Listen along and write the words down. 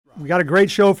We got a great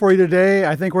show for you today.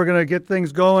 I think we're going to get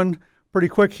things going pretty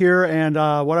quick here. And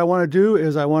what I want to do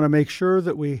is I want to make sure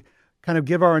that we kind of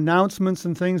give our announcements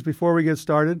and things before we get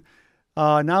started.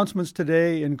 Announcements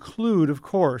today include, of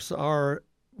course, our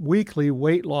weekly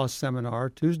weight loss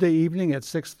seminar, Tuesday evening at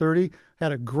 6:30.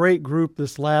 Had a great group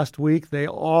this last week. They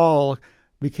all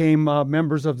became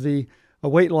members of the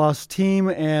weight loss team.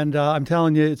 And I'm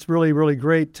telling you, it's really, really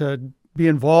great to be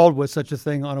involved with such a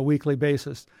thing on a weekly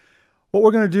basis. What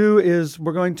we're going to do is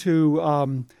we're going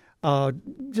to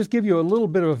just give you a little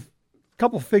bit of a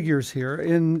couple figures here.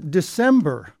 In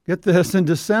December, get this, in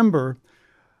December,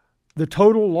 the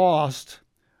total lost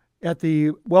at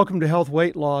the Welcome to Health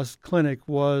Weight Loss Clinic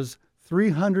was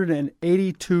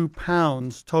 382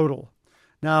 pounds total.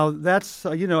 Now, that's,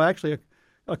 actually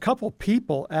a couple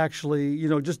people actually,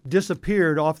 just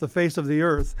disappeared off the face of the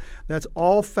earth. That's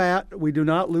all fat. We do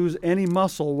not lose any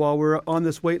muscle while we're on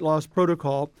this weight loss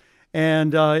protocol.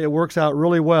 And it works out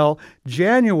really well.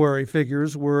 January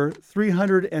figures were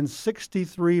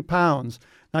 363 pounds.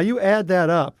 Now, you add that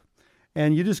up,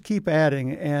 and you just keep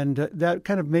adding, and that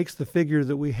kind of makes the figure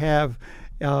that we have,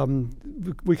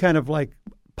 we kind of like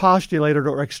postulated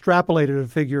or extrapolated a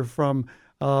figure from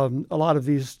a lot of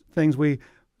these things.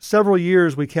 Several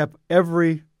years we kept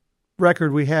every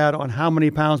record we had on how many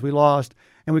pounds we lost,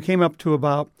 and we came up to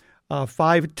about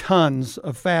 5 tons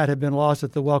of fat had been lost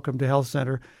at the Welcome to Health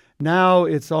Center. Now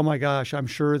it's, oh my gosh, I'm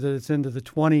sure that it's into the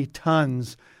 20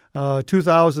 tons,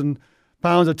 2,000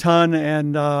 pounds a ton,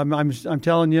 and I'm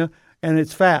telling you, and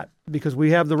it's fat because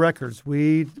we have the records.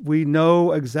 We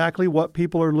know exactly what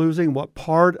people are losing, what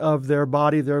part of their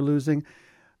body they're losing.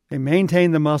 They maintain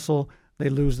the muscle, they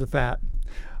lose the fat.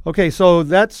 Okay, so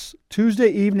that's Tuesday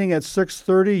evening at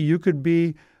 6:30. You could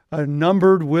be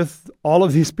numbered with all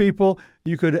of these people.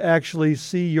 You could actually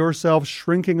see yourself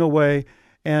shrinking away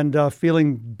and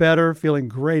feeling better, feeling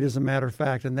great, as a matter of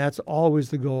fact. And that's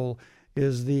always the goal,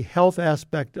 is the health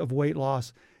aspect of weight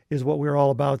loss is what we're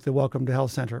all about at the Welcome to Health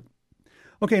Center.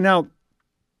 Okay, now,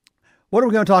 what are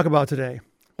we going to talk about today?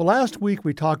 Well, last week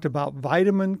we talked about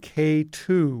vitamin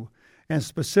K2, and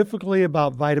specifically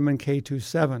about vitamin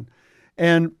K27.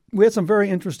 And we had some very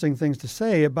interesting things to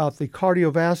say about the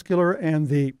cardiovascular and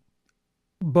the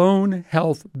bone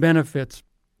health benefits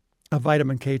of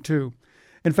vitamin K2.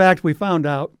 In fact, we found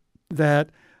out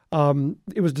that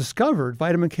it was discovered,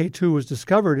 vitamin K2 was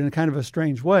discovered in a kind of a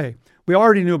strange way. We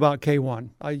already knew about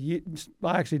K1.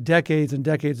 Actually, decades and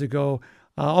decades ago,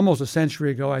 almost a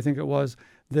century ago, I think it was,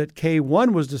 that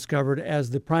K1 was discovered as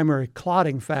the primary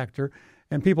clotting factor.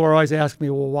 And people are always asking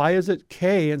me, well, why is it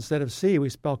K instead of C? We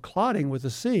spell clotting with a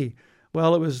C.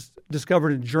 Well, it was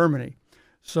discovered in Germany.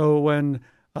 So when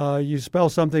you spell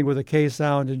something with a K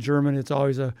sound in German, it's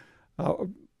always a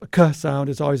K sound,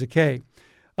 it's always a K.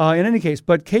 In any case,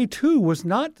 but K2 was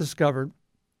not discovered,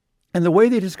 and the way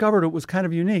they discovered it was kind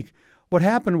of unique. What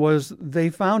happened was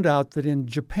they found out that in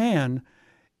Japan,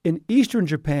 in eastern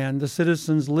Japan, the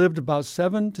citizens lived about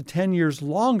 7 to 10 years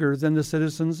longer than the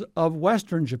citizens of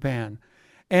western Japan.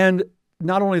 And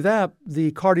not only that,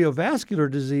 the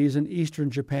cardiovascular disease in eastern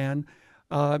Japan,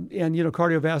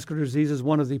 cardiovascular disease is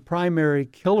one of the primary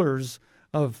killers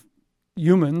of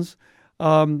humans.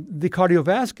 The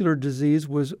cardiovascular disease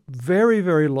was very,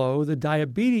 very low. The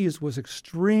diabetes was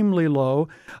extremely low.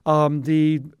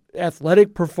 The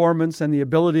athletic performance and the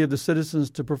ability of the citizens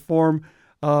to perform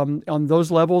on those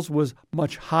levels was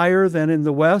much higher than in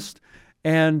the West.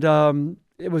 And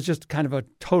it was just kind of a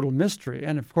total mystery.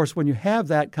 And of course, when you have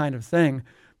that kind of thing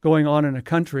going on in a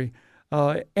country,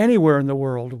 anywhere in the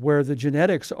world where the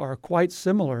genetics are quite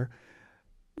similar,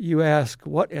 you ask,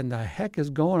 what in the heck is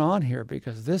going on here?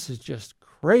 Because this is just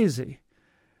crazy.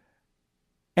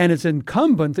 And it's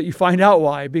incumbent that you find out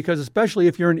why, because especially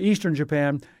if you're in Eastern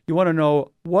Japan, you want to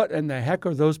know what in the heck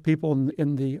are those people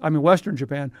Western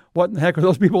Japan, what in the heck are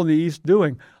those people in the East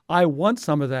doing? I want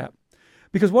some of that.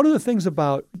 Because one of the things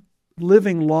about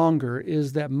living longer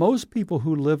is that most people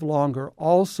who live longer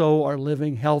also are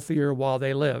living healthier while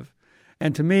they live.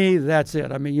 And to me, that's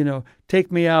it. I mean,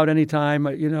 take me out anytime.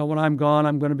 When I'm gone,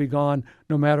 I'm going to be gone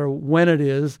no matter when it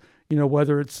is,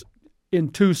 whether it's in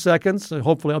 2 seconds, so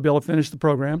hopefully I'll be able to finish the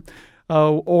program,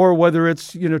 or whether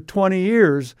it's, 20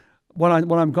 years. When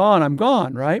I'm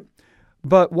gone, right?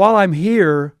 But while I'm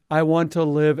here, I want to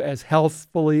live as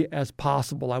healthfully as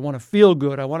possible. I want to feel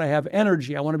good. I want to have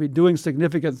energy. I want to be doing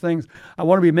significant things. I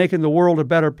want to be making the world a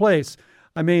better place.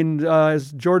 I mean,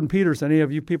 as Jordan Peterson, any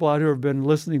of you people out here have been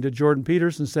listening to Jordan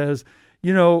Peterson says,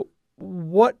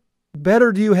 what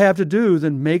better do you have to do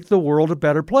than make the world a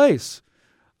better place?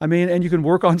 I mean, and you can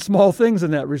work on small things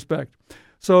in that respect.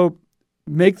 So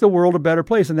make the world a better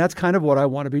place. And that's kind of what I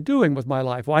want to be doing with my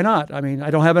life. Why not? I mean, I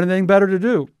don't have anything better to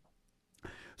do.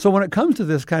 So when it comes to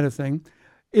this kind of thing,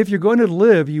 if you're going to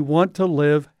live, you want to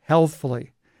live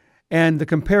healthfully. And the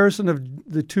comparison of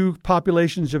the two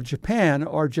populations of Japan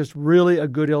are just really a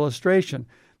good illustration.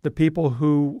 The people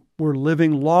who were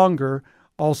living longer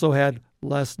also had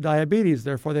less diabetes.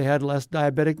 Therefore, they had less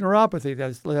diabetic neuropathy.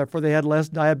 Therefore, they had less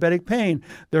diabetic pain.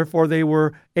 Therefore, they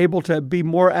were able to be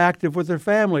more active with their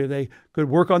family. They could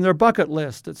work on their bucket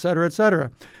list, et cetera, et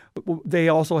cetera. They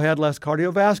also had less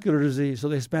cardiovascular disease, so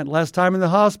they spent less time in the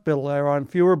hospital. They were on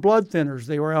fewer blood thinners.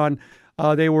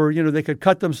 They could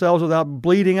cut themselves without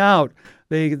bleeding out.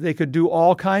 They could do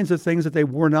all kinds of things that they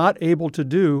were not able to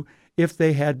do if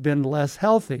they had been less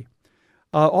healthy.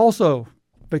 Also,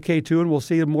 but K2, and we'll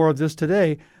see more of this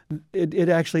today, it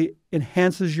actually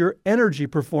enhances your energy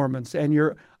performance and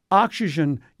your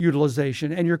oxygen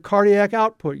utilization and your cardiac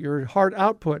output, your heart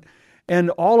output. And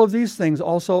all of these things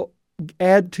also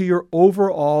add to your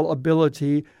overall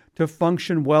ability to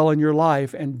function well in your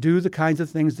life and do the kinds of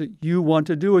things that you want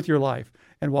to do with your life.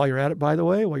 And while you're at it, by the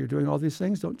way, while you're doing all these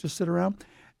things, don't just sit around.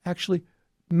 Actually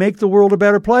make the world a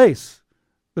better place.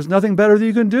 There's nothing better that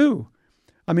you can do.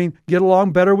 I mean, get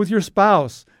along better with your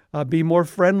spouse. Be more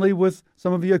friendly with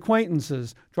some of your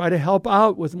acquaintances. Try to help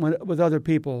out with other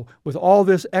people. With all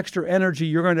this extra energy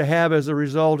you're going to have as a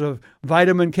result of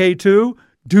vitamin K2,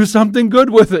 do something good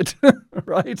with it,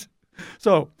 right?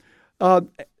 So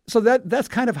that's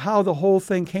kind of how the whole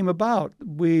thing came about.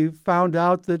 We found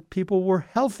out that people were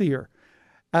healthier.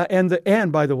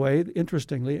 And by the way,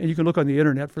 interestingly, and you can look on the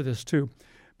internet for this too,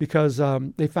 because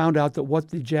they found out that what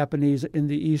the Japanese in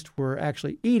the East were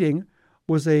actually eating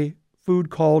was a food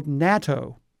called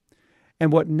natto.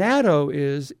 And what natto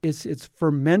is, it's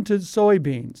fermented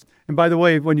soybeans. And by the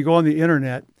way, when you go on the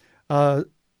internet,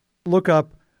 look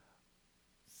up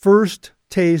first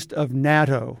taste of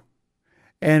natto.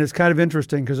 And it's kind of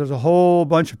interesting because there's a whole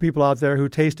bunch of people out there who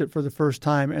taste it for the first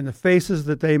time, and the faces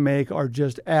that they make are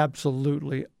just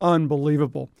absolutely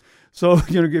unbelievable. So,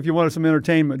 if you wanted some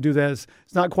entertainment, do that. It's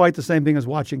not quite the same thing as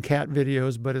watching cat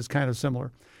videos, but it's kind of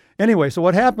similar. Anyway, so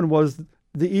what happened was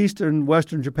the East and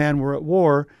Western Japan were at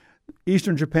war.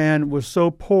 Eastern Japan was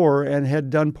so poor and had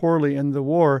done poorly in the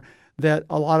war that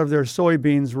a lot of their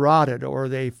soybeans rotted, or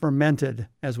they fermented,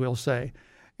 as we'll say.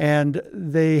 And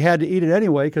they had to eat it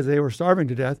anyway because they were starving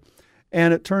to death.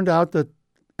 And it turned out that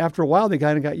after a while, they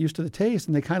kind of got used to the taste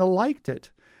and they kind of liked it.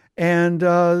 And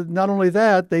not only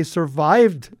that, they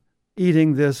survived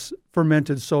eating this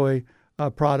fermented soy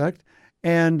product,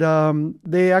 and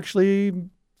they actually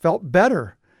felt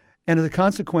better. And as a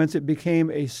consequence, it became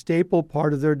a staple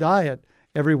part of their diet.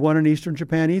 Everyone in Eastern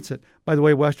Japan eats it. By the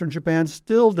way, Western Japan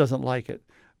still doesn't like it.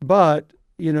 But,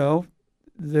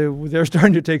 they're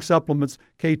starting to take supplements,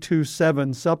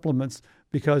 K27 supplements,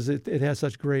 because it has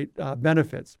such great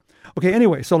benefits. Okay,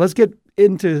 anyway, so let's get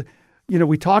into,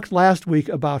 we talked last week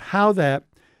about how that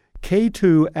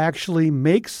K2 actually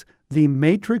makes the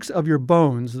matrix of your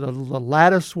bones, the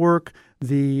lattice work,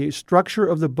 the structure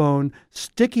of the bone,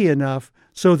 sticky enough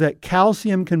so that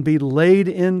calcium can be laid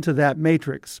into that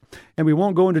matrix. And we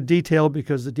won't go into detail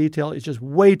because the detail is just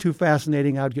way too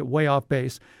fascinating. I'd get way off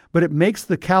base. But it makes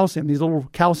the calcium, these little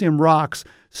calcium rocks,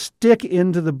 stick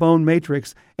into the bone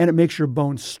matrix, and it makes your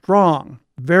bones strong,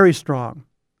 very strong.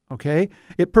 Okay?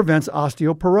 It prevents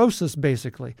osteoporosis,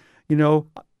 basically.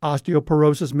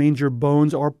 Osteoporosis means your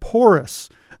bones are porous.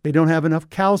 They don't have enough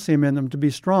calcium in them to be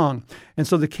strong. And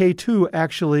so the K2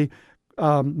 actually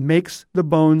makes the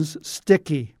bones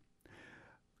sticky.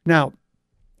 Now,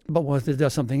 but it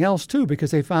does something else too,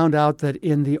 because they found out that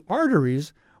in the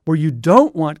arteries where you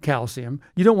don't want calcium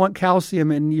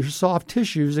in your soft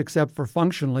tissues except for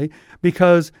functionally,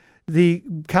 because the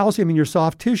calcium in your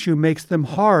soft tissue makes them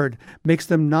hard, makes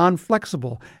them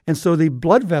non-flexible. And so the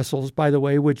blood vessels, by the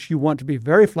way, which you want to be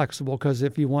very flexible, because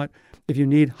if you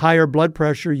need higher blood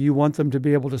pressure, you want them to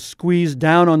be able to squeeze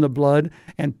down on the blood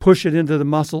and push it into the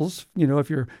muscles. If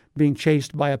you're being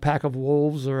chased by a pack of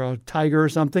wolves or a tiger or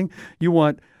something, you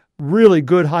want really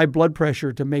good high blood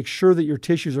pressure to make sure that your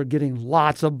tissues are getting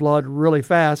lots of blood really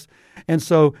fast. And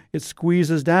so it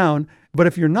squeezes down. But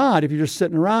if you're just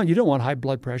sitting around, you don't want high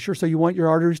blood pressure. So you want your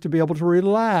arteries to be able to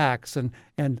relax and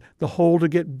the hole to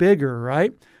get bigger,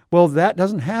 right? Well, that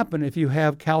doesn't happen if you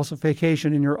have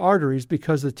calcification in your arteries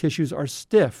because the tissues are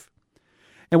stiff.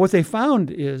 And what they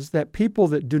found is that people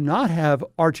that do not have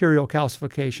arterial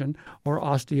calcification or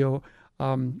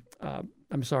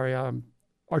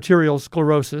arterial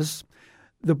sclerosis,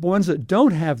 the ones that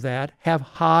don't have that have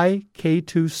high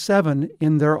K27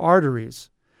 in their arteries.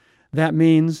 That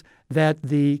means that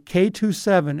the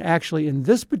K27 actually, in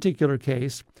this particular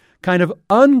case, kind of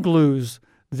unglues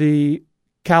the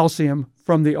calcium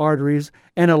from the arteries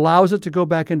and allows it to go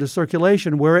back into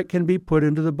circulation where it can be put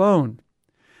into the bone.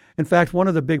 In fact, one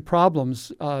of the big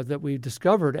problems that we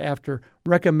discovered after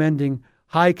recommending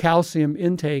high calcium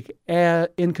intake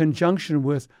in conjunction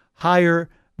with higher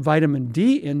vitamin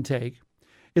D intake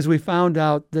is we found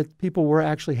out that people were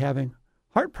actually having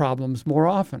heart problems more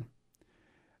often.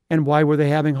 And why were they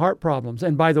having heart problems?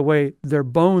 And by the way, their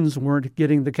bones weren't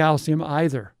getting the calcium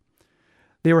either.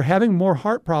 They were having more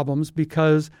heart problems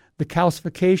because the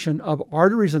calcification of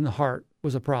arteries in the heart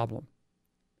was a problem.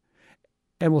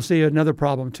 And we'll see another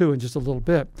problem too in just a little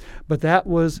bit. But that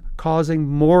was causing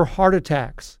more heart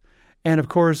attacks. And of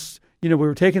course, we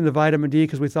were taking the vitamin D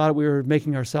because we thought we were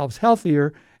making ourselves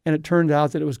healthier, and it turned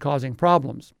out that it was causing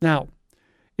problems. Now,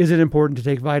 is it important to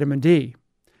take vitamin D?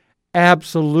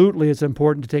 Absolutely, it's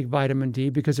important to take vitamin D,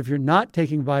 because if you're not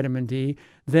taking vitamin D,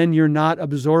 then you're not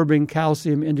absorbing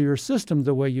calcium into your system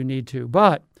the way you need to.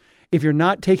 But if you're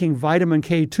not taking vitamin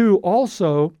K2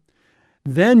 also,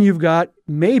 then you've got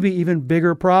maybe even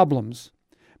bigger problems.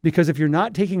 Because if you're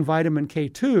not taking vitamin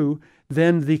K2,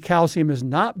 then the calcium is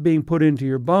not being put into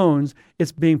your bones,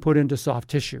 it's being put into soft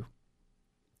tissue.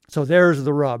 So there's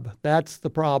the rub. That's the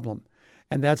problem.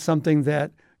 And that's something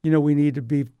that we need to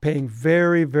be paying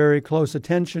very, very close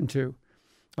attention to.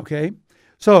 Okay?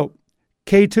 So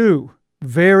K2,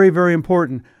 very, very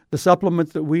important. The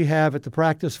supplement that we have at the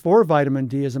practice for vitamin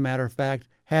D, as a matter of fact,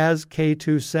 has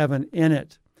K27 in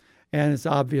it. And it's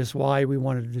obvious why we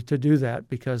wanted to do that,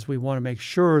 because we want to make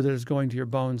sure that it's going to your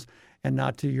bones and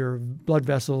not to your blood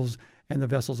vessels and the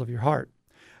vessels of your heart.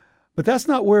 But that's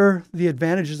not where the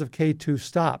advantages of K2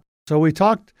 stop. So we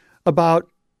talked about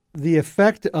the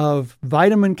effect of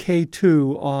vitamin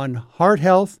K2 on heart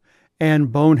health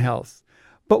and bone health.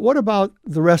 But what about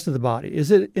the rest of the body?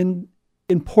 Is it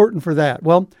important for that?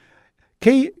 Well,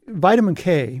 vitamin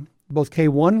K, both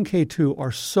K1 and K2,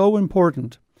 are so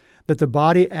important that the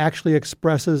body actually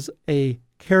expresses a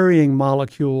carrying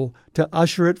molecule to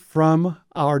usher it from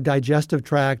our digestive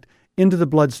tract into the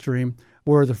bloodstream,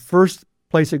 where the first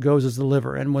place it goes is the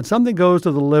liver. And when something goes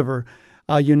to the liver,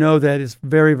 you know that it's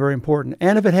very, very important.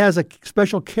 And if it has a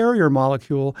special carrier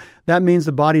molecule, that means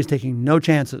the body is taking no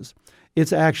chances.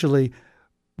 It's actually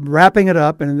wrapping it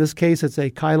up, and in this case, it's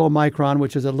a chylomicron,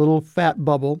 which is a little fat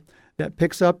bubble that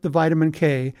picks up the vitamin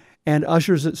K and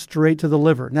ushers it straight to the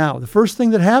liver. Now, the first thing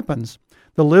that happens,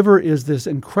 the liver is this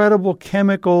incredible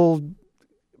chemical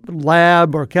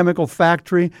lab or chemical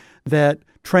factory that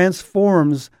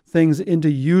transforms things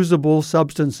into usable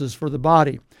substances for the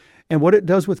body. And what it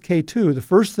does with K2, the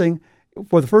first thing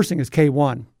is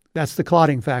K1. That's the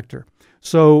clotting factor.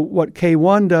 So what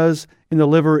K1 does in the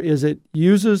liver is the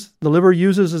liver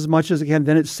uses as much as it can,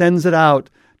 then it sends it out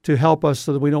to help us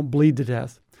so that we don't bleed to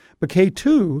death. But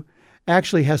K2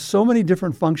 actually has so many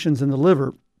different functions in the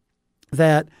liver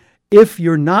that if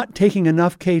you're not taking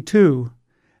enough K2,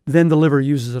 then the liver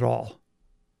uses it all.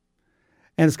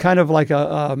 And it's kind of like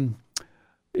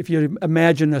if you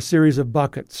imagine a series of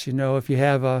buckets, if you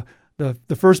have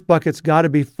the first bucket's got to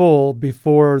be full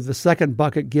before the second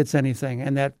bucket gets anything.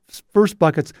 And that first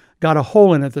bucket's got a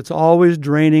hole in it that's always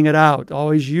draining it out,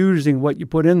 always using what you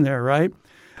put in there, right?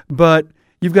 But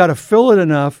you've got to fill it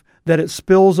enough that it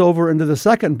spills over into the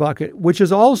second bucket, which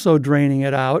is also draining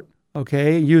it out,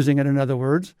 okay, using it in other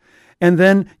words. And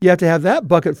then you have to have that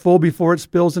bucket full before it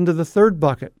spills into the third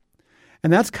bucket.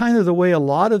 And that's kind of the way a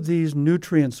lot of these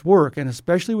nutrients work, and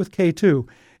especially with K2.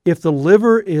 If the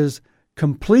liver is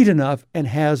complete enough and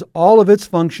has all of its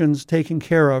functions taken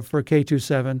care of for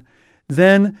K27,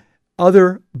 then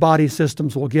other body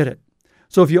systems will get it.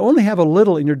 So if you only have a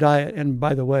little in your diet, and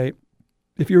by the way,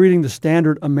 if you're eating the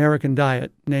standard American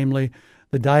diet, namely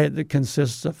the diet that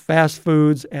consists of fast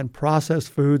foods and processed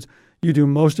foods, you do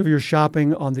most of your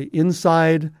shopping on the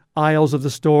inside aisles of the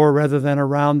store rather than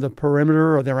around the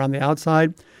perimeter or around the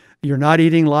outside. You're not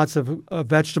eating lots of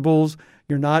vegetables.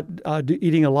 You're not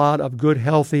eating a lot of good,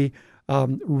 healthy,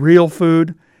 real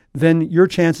food. Then your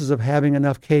chances of having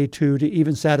enough K2 to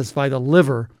even satisfy the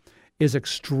liver is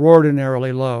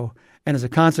extraordinarily low. And as a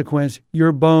consequence,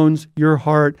 your bones, your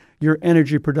heart, your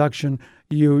energy production,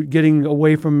 you getting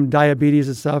away from diabetes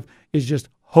and stuff is just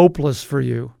hopeless for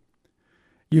you.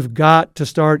 You've got to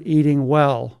start eating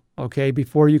well, okay,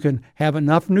 before you can have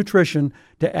enough nutrition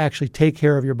to actually take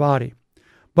care of your body.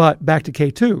 But back to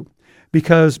K2,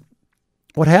 because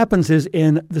what happens is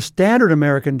in the standard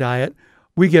American diet,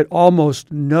 we get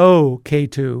almost no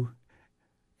K2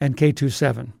 and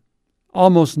K27,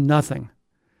 almost nothing.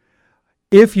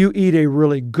 If you eat a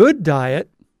really good diet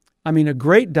I mean, a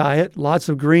great diet, lots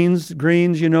of greens,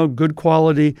 good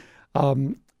quality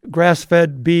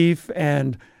grass-fed beef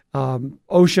and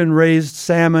ocean-raised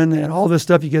salmon and all this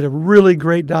stuff. You get a really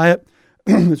great diet.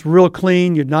 It's real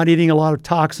clean. You're not eating a lot of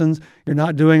toxins. You're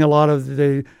not doing a lot of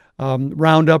the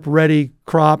Roundup-ready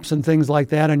crops and things like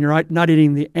that. And you're not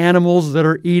eating the animals that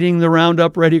are eating the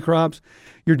Roundup-ready crops.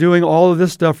 You're doing all of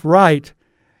this stuff right.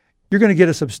 You're going to get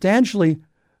a substantially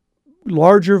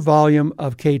larger volume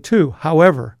of K2.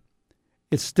 However,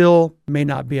 it still may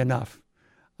not be enough.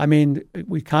 I mean,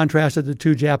 we contrasted the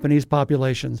two Japanese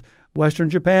populations. Western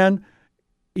Japan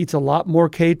eats a lot more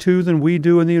K2 than we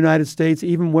do in the United States,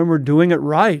 even when we're doing it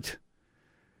right.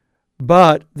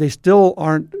 But they still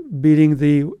aren't beating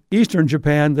the Eastern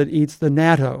Japan that eats the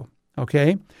natto,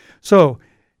 okay? So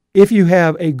if you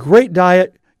have a great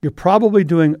diet, you're probably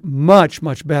doing much,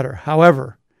 much better.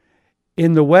 However,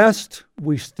 in the West,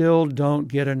 we still don't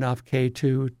get enough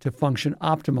K2 to function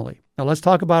optimally. Now, let's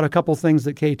talk about a couple things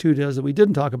that K2 does that we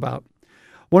didn't talk about.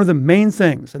 One of the main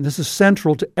things, and this is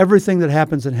central to everything that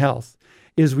happens in health,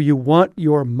 is you want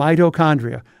your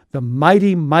mitochondria, the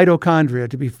mighty mitochondria,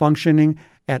 to be functioning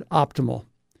at optimal.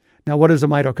 Now, what is a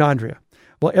mitochondria?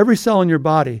 Well, every cell in your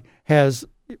body has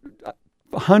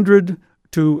 100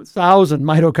 to 1,000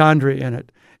 mitochondria in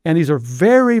it. And these are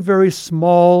very, very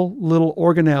small little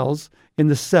organelles in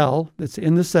the cell. It's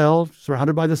in the cell,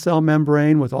 surrounded by the cell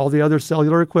membrane with all the other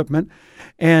cellular equipment.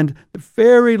 And the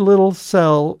very little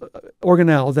cell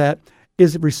organelle that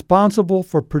is responsible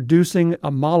for producing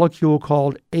a molecule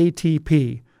called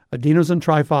ATP, adenosine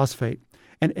triphosphate.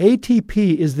 And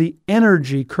ATP is the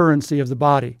energy currency of the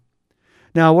body.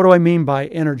 Now, what do I mean by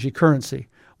energy currency?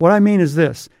 What I mean is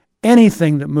this: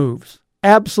 anything that moves,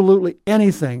 absolutely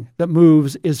anything that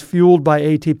moves is fueled by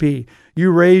ATP.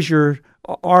 You raise your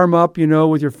arm up,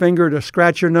 with your finger to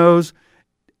scratch your nose.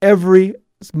 Every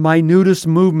minutest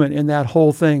movement in that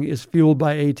whole thing is fueled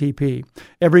by ATP.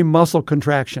 Every muscle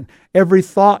contraction, every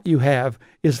thought you have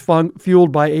is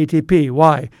fueled by ATP.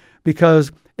 Why?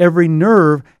 Because every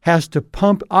nerve has to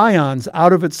pump ions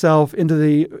out of itself into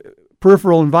the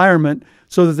peripheral environment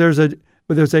so that there's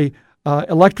a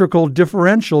electrical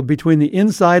differential between the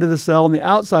inside of the cell and the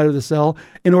outside of the cell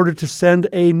in order to send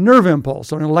a nerve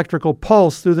impulse or an electrical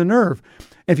pulse through the nerve.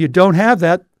 If you don't have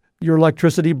that, your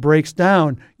electricity breaks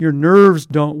down. Your nerves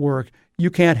don't work. You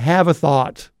can't have a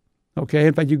thought. Okay?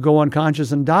 In fact, you go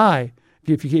unconscious and die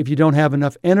if you don't have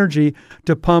enough energy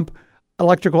to pump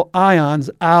electrical ions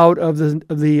out of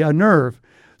the nerve.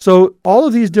 So all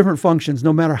of these different functions,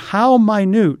 no matter how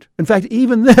minute, in fact,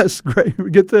 even this, great,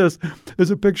 get this, there's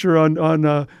a picture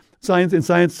on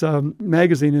Science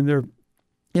magazine in their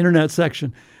internet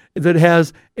section that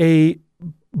has a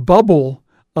bubble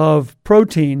of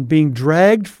protein being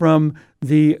dragged from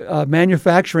the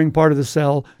manufacturing part of the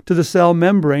cell to the cell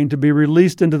membrane to be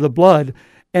released into the blood,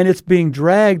 and it's being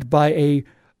dragged by a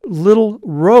little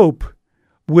rope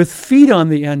with feet on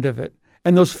the end of it.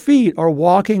 And those feet are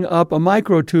walking up a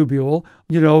microtubule,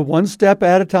 one step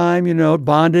at a time,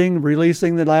 bonding,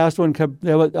 releasing the last one,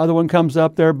 the other one comes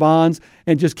up there, bonds,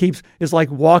 and just keeps, it's like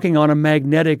walking on a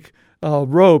magnetic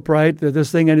rope, right?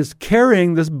 This thing, and it's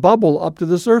carrying this bubble up to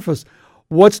the surface.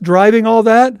 What's driving all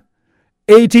that?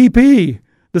 ATP,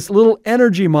 this little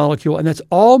energy molecule, and that's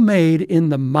all made in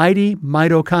the mighty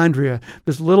mitochondria,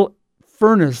 this little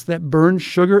furnace that burns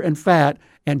sugar and fat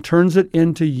and turns it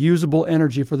into usable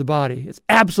energy for the body. It's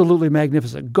absolutely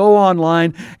magnificent. Go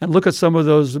online and look at some of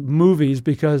those movies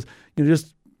because you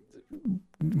just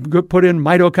put in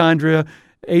mitochondria,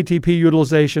 ATP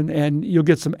utilization, and you'll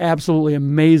get some absolutely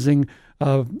amazing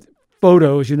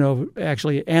photos,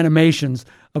 actually animations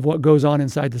of what goes on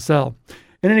inside the cell.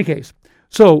 In any case,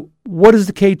 so what is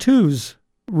the K2's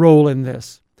role in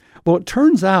this? Well, it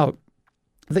turns out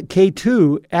that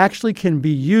K2 actually can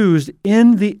be used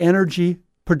in the energy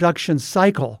production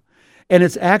cycle, and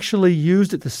it's actually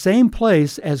used at the same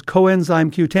place as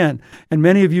coenzyme Q10. And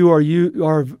many of you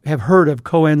have heard of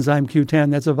coenzyme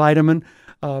Q10. That's a vitamin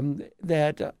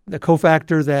that the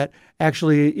cofactor that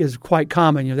actually is quite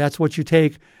common. That's what you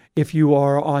take if you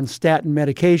are on statin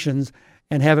medications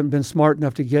and haven't been smart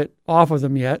enough to get off of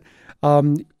them yet.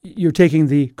 You're taking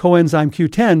the coenzyme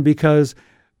Q10 because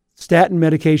statin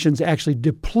medications actually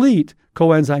deplete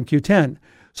coenzyme Q10.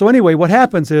 So anyway, what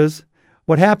happens is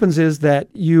that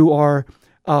you are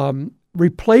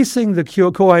replacing the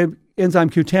coenzyme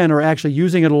Q10 or actually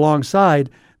using it alongside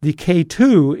the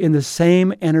K2 in the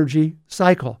same energy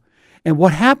cycle. And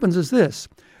what happens is this: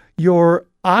 your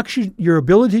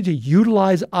ability to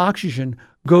utilize oxygen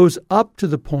goes up to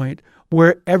the point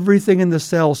where everything in the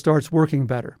cell starts working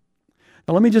better.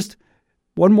 Now let me just,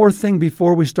 one more thing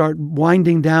before we start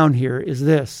winding down here is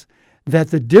this,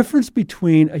 that the difference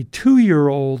between a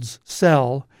 2-year-old's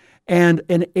cell and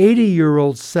an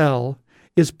 80-year-old cell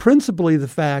is principally the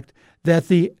fact that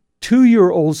the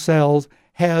 2-year-old cell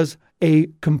has a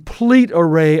complete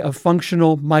array of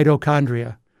functional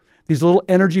mitochondria. These little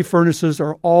energy furnaces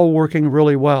are all working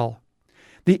really well.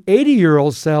 The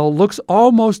 80-year-old cell looks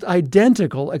almost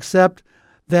identical, except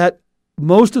that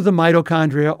most of the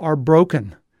mitochondria are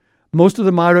broken. Most of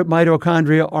the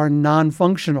mitochondria are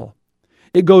non-functional.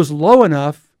 It goes low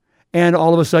enough, and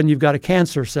all of a sudden you've got a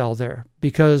cancer cell there,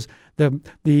 because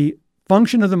the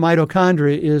function of the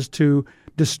mitochondria is to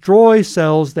destroy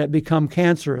cells that become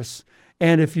cancerous.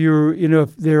 And if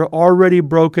if they're already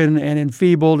broken and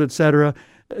enfeebled, etc.,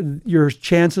 your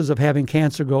chances of having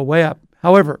cancer go way up.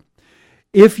 However,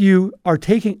 if you are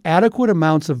taking adequate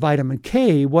amounts of vitamin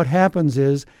K, what happens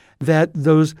is that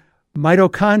those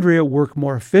mitochondria work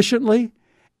more efficiently,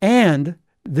 and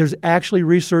there's actually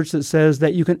research that says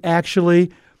that you can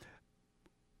actually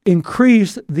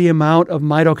increase the amount of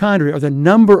mitochondria, or the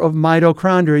number of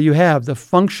mitochondria you have, the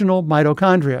functional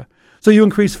mitochondria. So you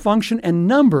increase function and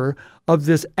number of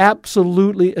this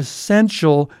absolutely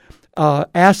essential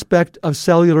aspect of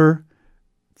cellular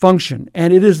function,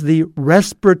 and it is the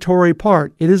respiratory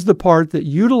part. It is the part that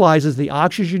utilizes the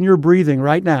oxygen you're breathing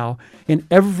right now in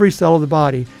every cell of the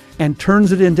body and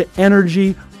turns it into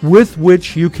energy with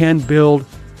which you can build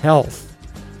health.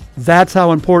 That's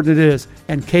how important it is,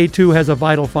 and K2 has a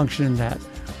vital function in that.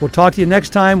 We'll talk to you next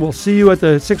time. We'll see you at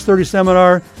the 6:30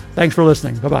 seminar. Thanks for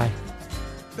listening. Bye-bye.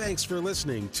 Thanks for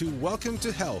listening to Welcome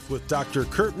to Health with Dr.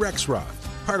 Kurt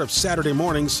Rexroth, part of Saturday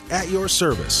Mornings at Your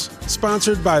Service,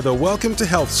 sponsored by the Welcome to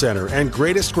Health Center and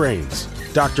Greatest Grains.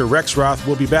 Dr. Rexroth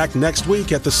will be back next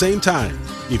week at the same time.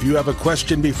 If you have a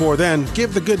question before then,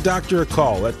 give the good doctor a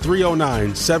call at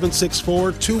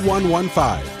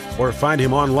 309-764-2115 or find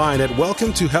him online at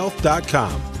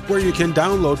welcometohealth.com, where you can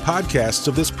download podcasts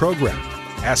of this program,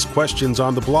 ask questions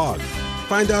on the blog,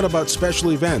 find out about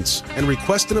special events, and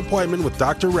request an appointment with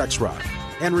Dr. Rexroth.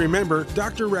 And remember,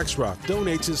 Dr. Rexroth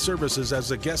donates his services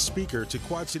as a guest speaker to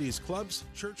Quad Cities clubs,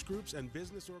 church groups, and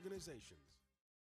business organizations.